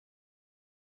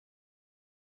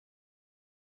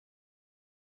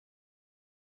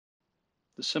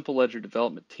the Simple Ledger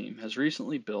development team has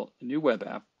recently built a new web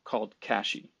app called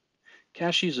Cashy.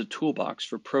 Cashy is a toolbox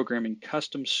for programming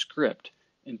custom script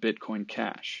in Bitcoin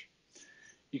Cash.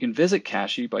 You can visit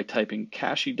Cashy by typing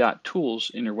cashy.tools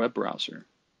in your web browser.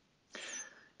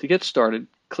 To get started,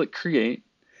 click Create,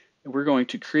 and we're going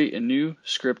to create a new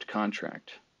script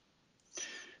contract.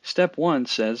 Step 1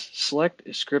 says select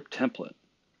a script template.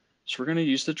 So we're going to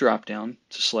use the drop-down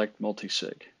to select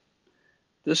multisig.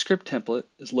 This script template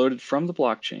is loaded from the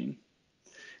blockchain.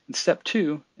 In step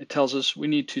 2, it tells us we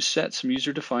need to set some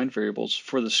user-defined variables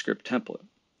for the script template.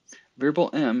 Variable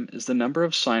M is the number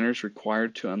of signers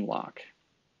required to unlock.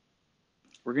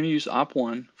 We're going to use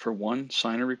op1 for 1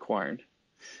 signer required.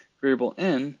 Variable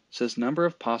N says number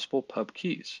of possible pub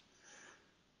keys.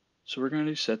 So we're going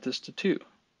to set this to 2.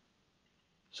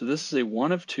 So this is a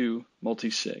 1 of 2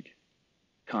 multisig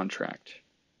contract.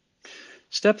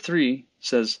 Step 3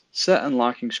 says set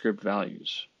unlocking script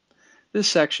values. This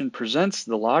section presents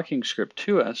the locking script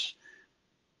to us,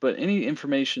 but any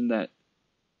information that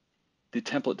the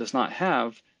template does not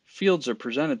have, fields are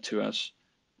presented to us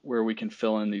where we can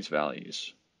fill in these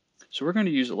values. So we're going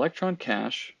to use Electron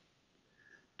Cash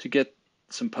to get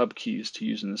some pub keys to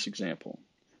use in this example.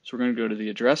 So we're going to go to the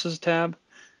Addresses tab,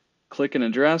 click an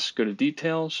address, go to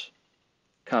Details,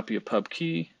 copy a pub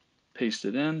key, paste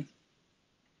it in,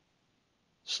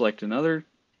 select another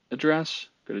address,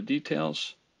 go to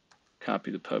Details,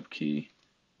 copy the pub key,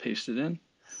 paste it in.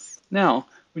 Now,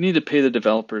 we need to pay the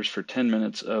developers for 10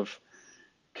 minutes of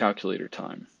calculator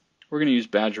time. We're going to use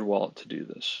Badger Wallet to do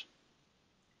this.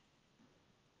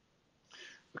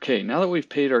 Okay, now that we've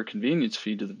paid our convenience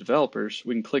fee to the developers,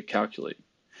 we can click Calculate.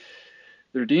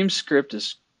 The redeem script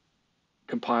is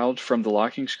compiled from the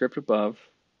locking script above,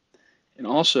 and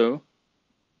also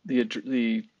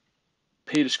the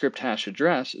pay to script hash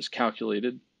address is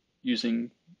calculated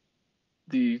using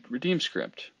the redeem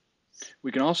script.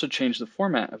 We can also change the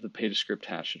format of the pay to script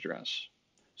hash address.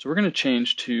 So we're going to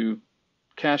change to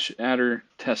cash adder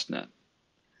testnet,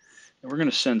 and we're going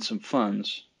to send some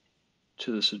funds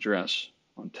to this address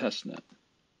on testnet.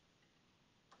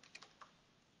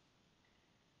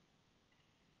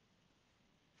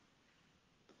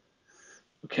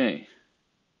 Okay,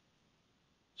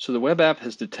 so the web app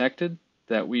has detected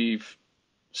that we've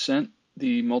sent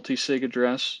the multisig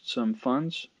address some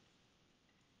funds.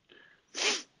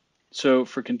 So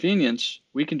for convenience,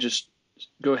 we can just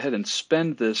go ahead and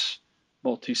spend this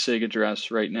multisig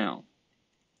address right now.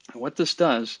 And what this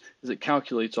does is it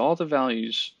calculates all the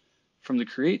values from the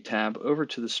Create tab over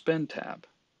to the Spend tab.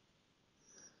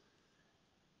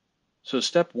 So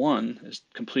step 1 is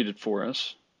completed for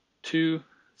us. 2,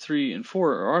 3, and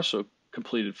 4 are also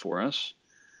completed for us.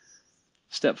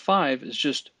 Step 5 is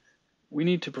just we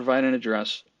need to provide an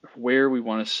address where we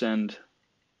want to send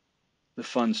the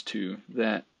funds to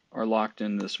that are locked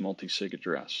in this multisig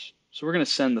address. So we're going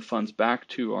to send the funds back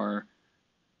to our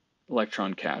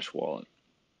Electron Cash wallet.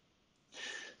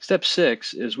 Step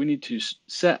 6 is we need to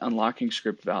set unlocking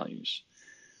script values.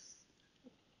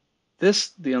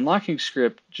 The unlocking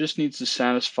script just needs to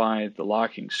satisfy the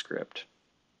locking script,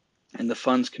 and the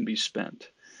funds can be spent.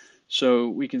 So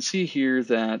we can see here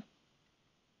that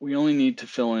we only need to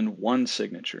fill in 1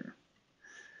 signature.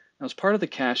 Now, as part of the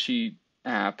Cashy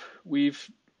app, we've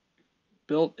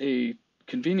built a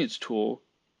convenience tool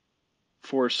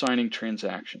for signing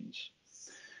transactions.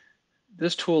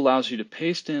 This tool allows you to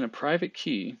paste in a private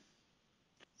key.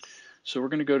 So we're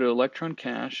going to go to Electron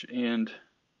Cash and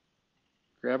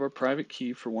grab our private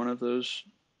key for one of those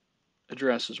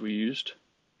addresses we used.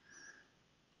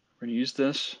 We're going to use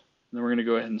this, and then we're going to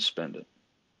go ahead and spend it.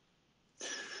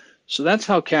 So that's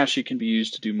how Cashy can be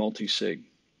used to do multisig.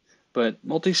 But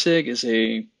multisig is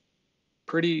a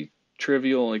pretty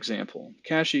trivial example.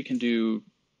 Cashy can do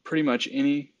pretty much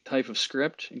any type of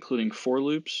script, including for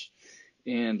loops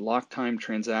and lock time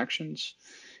transactions.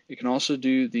 It can also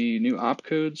do the new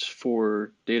opcodes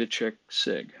for data check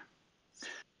sig.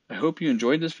 I hope you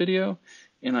enjoyed this video,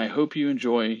 and I hope you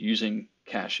enjoy using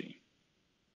Cashy.